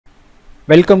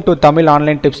Welcome to Tamil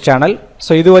Online Tips channel.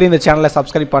 So இதுவரை இந்த சேனலை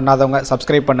சப்ஸ்கிரைப் பண்ணாதவங்க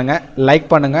சப்ஸ்கிரைப் பண்ணுங்க, லைக்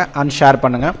பண்ணுங்க and ஷேர்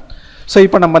பண்ணுங்க. So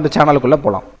இப்போ நம்ம இந்த சேனலுக்குள்ள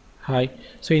போலாம். Hi.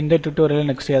 So இந்த டியூட்டோரியல்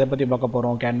நெக்ஸ்ட் எதை பத்தி பார்க்க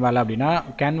போறோம் Canva-ல அப்படினா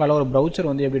Canva-ல ஒரு brochure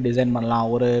வந்து எப்படி டிசைன் பண்ணலாம்,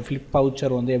 ஒரு flip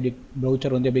voucher வந்து எப்படி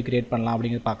brochure வந்து எப்படி கிரியேட் பண்ணலாம்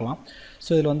அப்படிங்கறது பார்க்கலாம்.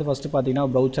 So இதுல வந்து ஃபர்ஸ்ட் பாத்தீங்கன்னா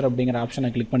brochure அப்படிங்கற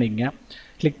ஆப்ஷனை கிளிக் பண்ணிக்கங்க.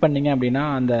 கிளிக் பண்ணீங்க அப்படினா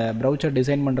அந்த brochure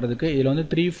டிசைன் பண்றதுக்கு இதுல வந்து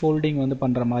 3 folding வந்து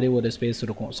பண்ற மாதிரி ஒரு ஸ்பேஸ்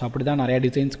இருக்கும். சோ அப்படி தான் நிறைய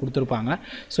டிசைன்ஸ் கொடுத்திருப்பாங்க.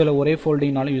 சோ இதுல ஒரே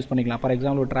foldingனால யூஸ் பண்ணிக்கலாம். ஃபார்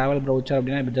எக்ஸாம்பிள் ஒரு travel brochure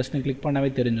அப்படினா இப்ப ஜஸ்ட் கிளிக் பண்ணாவே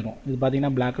தெரிஞ்சிரும். இது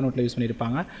பாத்தீங்கன்னா black and whiteல யூஸ்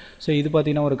பண்ணிருப்பாங்க. சோ இது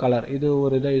பாத்தீங்கன்னா ஒரு கலர், இது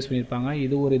ஒரு இத யூஸ் பண்ணிருப்பாங்க,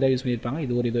 இது ஒரு இத யூஸ் பண்ணிருப்பாங்க,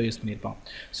 இது ஒரு இத யூஸ் பண்ணிருப்பாங்க.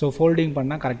 சோ ஃபோல்டிங்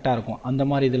பண்ணா கரெக்ட்டா இருக்கும். அந்த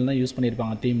மாதிரி இதெல்லாம் தான் யூஸ்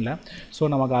பண்ணிருப்பாங்க தீம்ல.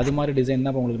 சோ நமக்கு அது மாதிரி டிசைன்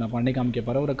தான் உங்களுக்கு நான் பண்ணி காமிக்க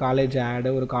போறேன். ஒரு காலேஜ்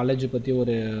ஆட், ஒரு காலேஜ் பத்தி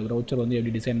ஒரு brochure வந்து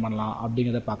எப்படி டிசைன் பண்ணலாம்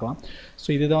அப்படிங்கறத பார்க்கலாம். சோ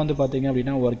இதுதான் வந்து பாத்தீங்க அப்படினா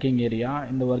வர்க்கிங் ஏரியா.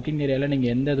 இந்த வர்க்கிங் ஏரியால நீங்க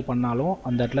எந்த இது பண்ணாலும்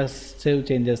அந்த இடத்துல சேவ்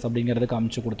சேஞ்சஸ் அப்படிங்கறது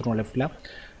காமிச்சு கொடுத்துரும் லெஃப்ட்ல.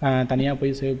 தனியா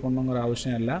போய் சேவ் பண்ணனும்ங்கற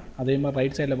அவசியம் இல்ல. அதே மாதிரி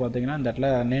ரைட் சைடுல பாத்தீங்கன்னா இந்த இடத்துல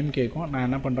நேம் கேக்கும். நான்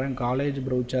என்ன பண்றேன், காலேஜ்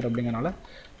brochure அப்படிங்கறனால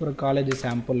ஒரு காலேஜ்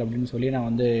சாம்பிள் அப்படினு சொல்லி நான்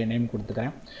வந்து நேம்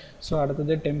கொடுத்துட்டேன். சோ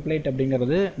அடுத்து டெம்ப்ளேட்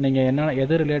அப்படிங்கிறது நீங்க என்ன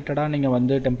எது ரிலேட்டடா நீங்க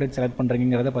வந்து டெம்ப்ளேட் செலக்ட்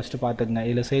பண்றீங்கங்கறத ஃபர்ஸ்ட் பாத்துக்கங்க.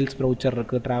 இதுல சேல்ஸ் brochure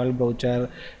இருக்கு, travel brochure,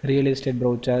 real estate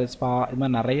brochure, spa, இது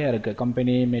மாதிரி நிறைய இருக்கு.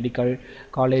 கம்பெனி, மெடிக்கல்,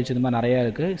 காலேஜ் இது மாதிரி நிறைய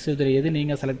இருக்கு. சோ இதுல எது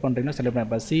நீங்க செலக்ட் பண்றீங்களோ செலக்ட் பண்ணி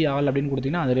இப்ப see all அப்படினு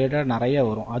கொடுத்தீங்கன்னா அது ரிலேட்டடா நிறைய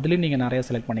வரும். அதுல நீங்க நிறைய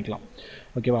செலக்ட் பண்ணிக்கலாம்.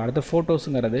 ஓகேவா? அடுத்து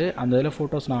போட்டோஸ்ங்கிறது அந்த இதுல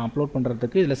போட்டோஸ் நான் அப்லோட்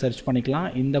பண்றதுக்கு இதுல சர்ச் பண்ணிக்கலாம்.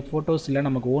 இந்த போட்டோஸ் இல்ல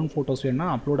நமக்கு ஓன் போட்டோஸ் வேணும்னா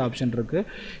அப்லோட் ஆப்ஷன் இருக்கு.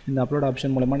 இந்த அப்லோட்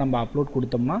ஆப்ஷன் மூலமா நம்ம அப்லோட்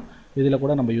கொடுத்தோம்னா இதுல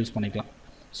கூட நம்ம யூஸ் பண்ணிக்கலாம்.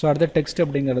 சோ அடுத்து டெக்ஸ்ட்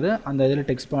அப்படிங்கிறது அந்த இதுல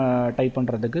டெக்ஸ்ட் டைப்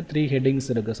பண்றதுக்கு 3 ஹெட்டிங்ஸ்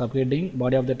இருக்கு. Sub heading,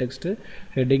 body of the text,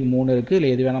 heading 3 இருக்கு. இல்ல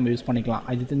எது வேணா நம்ம யூஸ் பண்ணிக்கலாம்.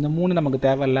 இது இந்த 3 நமக்கு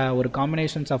தேவையில்ல, ஒரு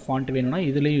காம்பினேஷன்ஸ் ஆஃப் ஃபாண்ட் வேணும்னா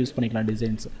இதுலயே யூஸ் பண்ணிக்கலாம்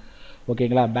டிசைன்ஸ்.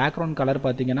 ஓகேங்களா? பேக்ரவுண்ட் கலர்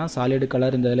பாத்தீங்கன்னா சாலிட்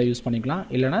கலர் இந்த இதெல்லாம் யூஸ் பண்ணிக்கலாம்.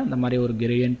 இல்லனா இந்த மாதிரி ஒரு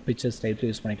கிரேடியன்ட் பிக்சர்ஸ் டைப்ல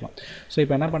யூஸ் பண்ணிக்கலாம். சோ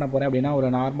இப்போ என்ன பண்ண போறேன் அப்படினா ஒரு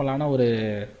நார்மலான ஒரு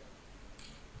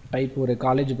டைப் ஒரு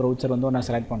காலேஜ் brochure வந்து நான்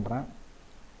செலக்ட் பண்றேன்.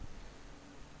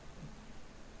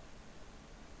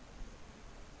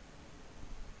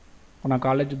 நான்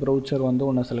காலேஜ் brochure வந்து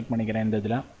ஒன்னு செலக்ட் பண்ணிக்கிறேன் இந்த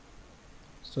இதுல.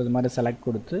 சோ இது மாதிரி செலக்ட்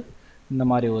கொடுத்து இந்த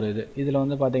மாதிரி ஒரு இதுல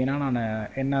வந்து பாத்தீங்கன்னா நான்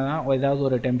என்னன்னா ஏதாவது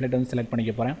ஒரு டெம்ப்ளேட் வந்து செலக்ட்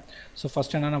பண்ணிக்க போறேன். சோ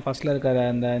ஃபர்ஸ்ட் நான் ஃபர்ஸ்ட்ல இருக்க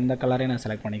இந்த கலரை நான்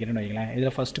செலக்ட் பண்ணிக்கிறேன்னு வைங்களேன்.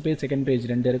 இதுல ஃபர்ஸ்ட் பேஜ், செகண்ட் பேஜ்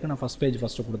ரெண்டு இருக்கு. நான் ஃபர்ஸ்ட் பேஜ்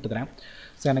ஃபர்ஸ்ட் கொடுத்துக்கிறேன்.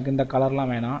 சோ எனக்கு இந்த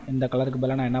கலர்லாம் வேணாம். இந்த கலருக்கு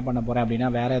பதிலா நான் என்ன பண்ண போறேன் அப்படினா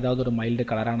வேற ஏதாவது ஒரு மைல்ட்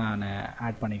கலரா நான்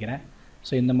ஆட் பண்ணிக்கிறேன்.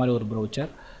 சோ இந்த மாதிரி ஒரு brochure.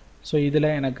 சோ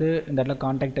இதுல எனக்கு இந்த இடத்துல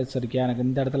கான்டாக்ட்ஸ் இருக்கு. எனக்கு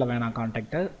இந்த இடத்துல வேணாம்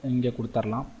கான்டாக்ட், இங்க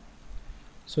கொடுத்துறலாம்.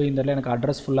 சோ இந்த இடத்துல எனக்கு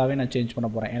அட்ரஸ் ஃபுல்லாவே நான் சேஞ்ச் பண்ண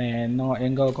போறேன். ஏன்னா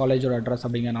எங்க காலேஜோட அட்ரஸ்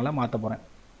அப்படிங்கறனால மாத்த போறேன்.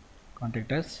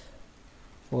 Contact us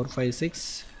 456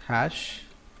 hash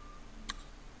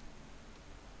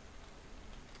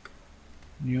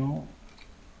New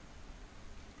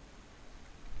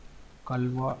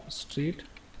Kalwa Street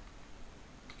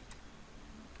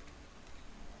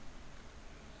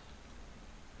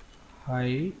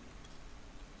High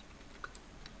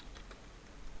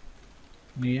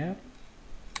near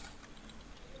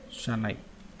Chennai.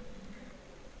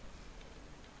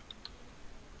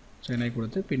 Chennai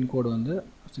கொடுத்து பின் கோட் வந்து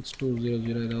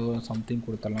 6200 ஏதோ சம்திங்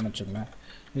கொடுத்தலாம்னு வெச்சுக்கோங்க.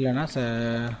 இல்லனா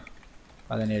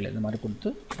 17 இந்த மாதிரி கொடுத்து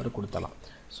ஒரு கொடுத்தலாம்.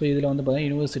 சோ இதுல வந்து பாத்தீங்கன்னா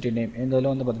யுனிவர்சிட்டி நேம், இந்த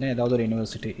இதுல வந்து பாத்தீங்கன்னா ஏதாவது ஒரு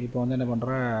யுனிவர்சிட்டி. இப்போ வந்து என்ன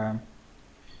பண்றேன்,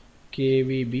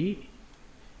 KVB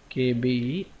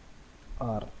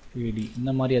KBER ED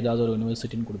இந்த மாதிரி ஏதாவது ஒரு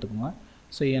யுனிவர்சிட்டின்னு கொடுத்துக்கோங்க.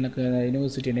 சோ எனக்கு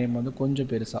யுனிவர்சிட்டி நேம் வந்து கொஞ்சம்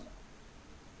பெருசா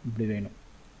இப்படி வேணும்.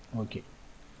 ஓகே,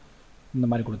 இந்த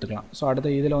மாதிரி கொடுத்துக்கலாம். சோ அடுத்து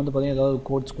இதுல வந்து பாத்தீங்கன்னா ஏதாவது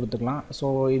கோட்ஸ் கொடுத்துக்கலாம். சோ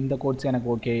இந்த கோட்ஸ் எனக்கு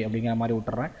ஓகே அப்படிங்கற மாதிரி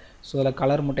விட்டுறேன். சோ இதுல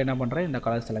கலர் மட்டும் என்ன பண்றேன், இந்த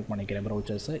கலர் செலக்ட் பண்ணிக்கிறேன்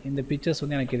brochures. இந்த பிக்சர்ஸ்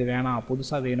வந்து எனக்கு இது வேணாம்,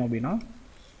 புதுசா வேணும் அப்படினா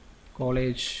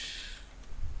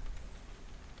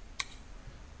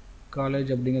காலேஜ்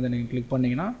அப்படிங்கறத நீங்க கிளிக்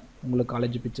பண்ணீங்கனா உங்களுக்கு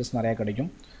காலேஜ் பிக்சர்ஸ் நிறைய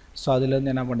கிடைக்கும். சோ அதுல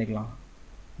இருந்து என்ன பண்ணிக்கலாம்,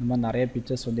 இந்த மாதிரி நிறைய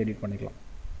பிக்சர்ஸ் வந்து எடிட் பண்ணிக்கலாம்.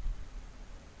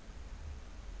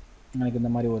 எனக்கு இந்த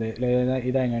மாதிரி ஒரு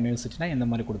இத எங்க யுனிவர்சிட்டினா இந்த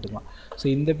மாதிரி கொடுத்துக்கலாம். சோ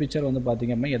இந்த பிக்சர் வந்து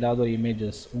பாத்தீங்க அப்படினா ஏதாவது ஒரு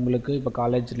இமேजेस உங்களுக்கு இப்ப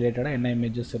காலேஜ் ரிலேட்டடா என்ன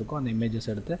இமேजेस இருக்கோ அந்த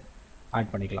இமேजेस எடுத்து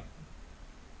ஆட் பண்ணிக்கலாம்.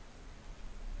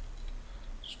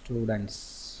 ஸ்டூடண்ட்ஸ்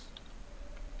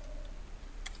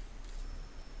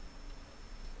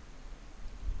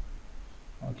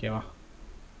ஓகேவா?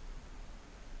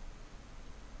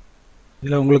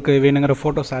 இதுல உங்களுக்கு வேணுங்கிற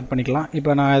போட்டோஸ் ஆட் பண்ணிக்கலாம்.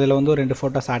 இப்போ நான் இதுல வந்து ஒரு ரெண்டு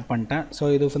போட்டோஸ் ஆட் பண்ணிட்டேன். சோ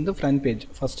இது வந்து ஃப்ரண்ட் பேஜ்,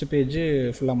 ஃபர்ஸ்ட் பேஜ்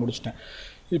ஃபுல்லா முடிச்சிட்டேன்.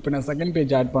 இப்போ நான் செகண்ட்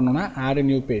பேஜ் ஆட் பண்ணனும்னா ஆட் a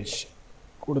new page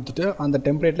கொடுத்துட்டு அந்த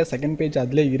டெம்ப்ளேட்ல செகண்ட் பேஜ்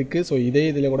அதுல இருக்கு. சோ இதே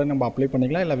இதுல கூட நம்ம அப்ளை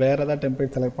பண்ணிக்கலாம், இல்ல வேற ஏதாவது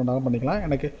டெம்ப்ளேட் செலக்ட் பண்ணாலும் பண்ணிக்கலாம்.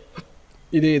 எனக்கு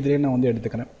இதுலயே நான் வந்து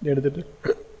எடுத்துக்கிறேன்.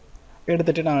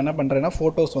 எடுத்துட்டு நான் என்ன பண்றேன்னா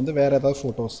போட்டோஸ் வந்து வேற ஏதாவது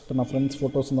போட்டோஸ், இப்போ நான் ஃப்ரெண்ட்ஸ்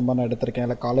போட்டோஸ் இந்த மாதிரி நான் எடுத்துர்க்கேன்,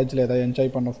 இல்ல காலேஜ்ல ஏதாவது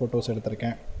என்ஜாய் பண்ண போட்டோஸ்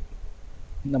எடுத்துர்க்கேன்.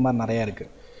 இந்த மாதிரி நிறைய இருக்கு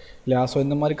இல்லையா? ஸோ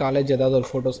இந்த மாதிரி காலேஜ் ஏதாவது ஒரு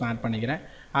ஃபோட்டோஸ் நான் ஆட் பண்ணிக்கிறேன்.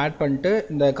 ஆட் பண்ணிட்டு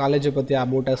இந்த காலேஜை பற்றி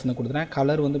அபவுட் அஸ்னு கொடுத்துறேன்.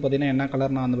 கலர் வந்து பார்த்திங்கன்னா என்ன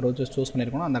கலர் நான் அந்த ப்ரௌச்சர் சூஸ்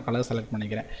பண்ணியிருக்கணும் அந்த கலர் செலக்ட்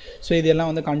பண்ணிக்கிறேன். ஸோ இதெல்லாம்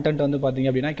வந்து கண்டென்ட் வந்து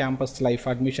பார்த்திங்க அப்படின்னா கேம்பஸ் லைஃப்,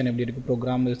 அட்மிஷன் எப்படி இருக்குது,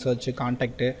 ப்ரோக்ராம், ரிசர்ச்,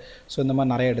 கான்டாக்ட்டு, ஸோ இந்த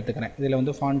மாதிரி நிறைய எடுத்துக்கிறேன். இதில்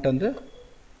வந்து ஃபாண்ட் வந்து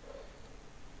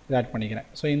ஆட் பண்ணிக்கிறேன்.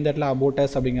 ஸோ இந்த இடத்துல அபவுட்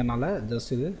அஸ் அப்படிங்கிறனால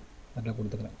ஜஸ்ட் இது அதில்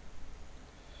கொடுத்துக்கிறேன்.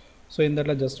 ஸோ இந்த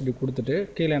இடத்துல ஜஸ்ட் இப்படி கொடுத்துட்டு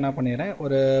கீழே என்ன பண்ணிடுறேன்,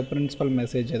 ஒரு பிரின்சிபல்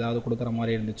மெசேஜ் ஏதாவது கொடுக்குற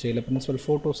மாதிரி இருந்துச்சு, இல்லை பிரின்சிபல்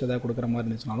ஃபோட்டோஸ் ஏதாவது கொடுக்குற மாதிரி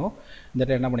இருந்துச்சுனாலும் இந்த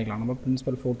இடத்துல என்ன பண்ணிக்கலாம், நம்ம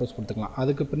பிரின்சிபல் ஃபோட்டோஸ் கொடுத்துக்கலாம்.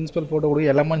 அதுக்கு பிரின்சிபல் ஃபோட்டோ கூட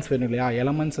எலமெண்ட்ஸ் வேணும் இல்லையா,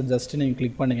 எலமெண்ட்ஸை ஜஸ்ட் நீங்கள்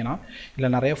கிளிக் பண்ணிங்கன்னா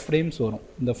இல்லை நிறைய ஃப்ரேம்ஸ் வரும்.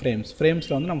 இந்த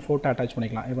ஃப்ரேம்ஸில் வந்து நம்ம ஃபோட்டோ அட்டாச்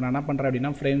பண்ணிக்கலாம். இப்போ நான் என்ன பண்ணுறேன்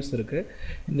அப்படின்னா ஃப்ரேம்ஸ் இருக்குது,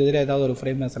 இந்த இதில் ஏதாவது ஒரு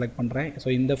ஃப்ரேம் நான் செலக்ட் பண்ணுறேன். ஸோ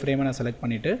இந்த ஃப்ரேமை நான் செலக்ட்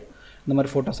பண்ணிவிட்டு இந்த மாதிரி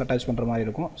ஃபோட்டோஸ் அட்டாச் பண்ணுற மாதிரி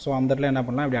இருக்கும். ஸோ அந்த இடத்துல என்ன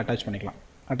பண்ணலாம், இப்படி அட்டாச் பண்ணிக்கலாம்.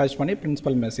 அட்டாச் பண்ணி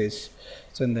பிரின்சிபல் மெசேஜ்,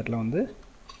 ஸோ இந்த இடத்துல வந்து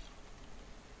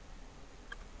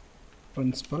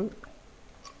பிரின்சிபல்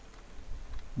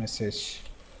மெசேஜ்,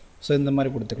 ஸோ இந்த மாதிரி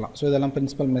கொடுத்துக்கலாம். ஸோ இதெல்லாம்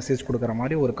பிரின்சிபல் மெசேஜ் கொடுக்குற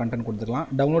மாதிரி ஒரு கண்டென்ட் கொடுத்துக்கலாம்.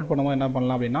 டவுன்லோட் பண்ணும்போது என்ன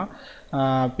பண்ணலாம் அப்படின்னா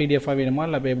பிடிஎஃபாக வேணுமா,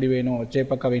 இல்லை இப்போ எப்படி வேணும்,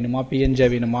 ஜேபக்கா வேணுமா, பிஎன்ஜி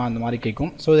வேணுமா, அந்த மாதிரி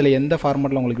கேட்கும். ஸோ இதில் எந்த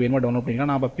ஃபார்மெட்டில் உங்களுக்கு வேணுமோ டவுன்லோட்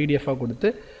பண்ணிக்கலாம். நான் இப்போ பிடிஎஃபாக கொடுத்து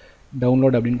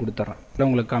டவுன்லோட் அப்படின்னு கொடுத்துட்றேன். இல்லை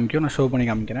உங்களுக்கு காமிக்கும், நான் ஷோ பண்ணி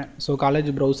காமிக்கிறேன். ஸோ காலேஜ்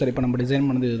ப்ரௌசர் இப்போ நம்ம டிசைன்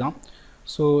பண்ணது இதுதான்.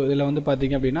 ஸோ இதில் வந்து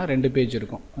பார்த்திங்க அப்படின்னா 2 பேஜ்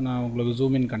இருக்கும். நான் உங்களுக்கு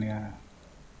ஜூம் இன்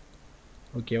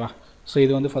ஓகேவா. ஸோ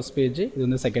இது வந்து ஃபஸ்ட் பேஜ், இது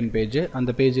வந்து செகண்ட் பேஜ்.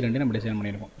 அந்த பேஜ் 2 நம்ம டிசைன்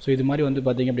பண்ணியிருக்கோம். ஸோ இது மாதிரி வந்து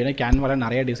பார்த்திங்க அப்படின்னா கேன்வாவில்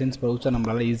நிறைய டிசைன்ஸ் ப்ரௌச்சர்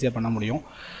நம்மளால் ஈஸியாக பண்ண முடியும்.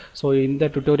 ஸோ இந்த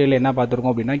டுட்டோரியலில் என்ன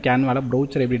பார்த்துருக்கோம் அப்படின்னா கேன்வாவில்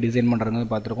ப்ரௌச்சர் எப்படி டிசைன்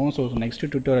பண்ணுறதுன்னு பார்த்துருக்கோம். ஸோ நெக்ஸ்ட்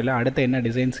டுட்டோரியலில் அடுத்த என்ன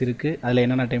டிசைன்ஸ் இருக்குது, அதில்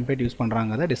என்னென்ன டெம்ப்ளேட் யூஸ்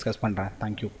பண்ணுறாங்கிறத டிஸ்கஸ் பண்ணுறேன்.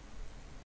 தேங்க்யூ.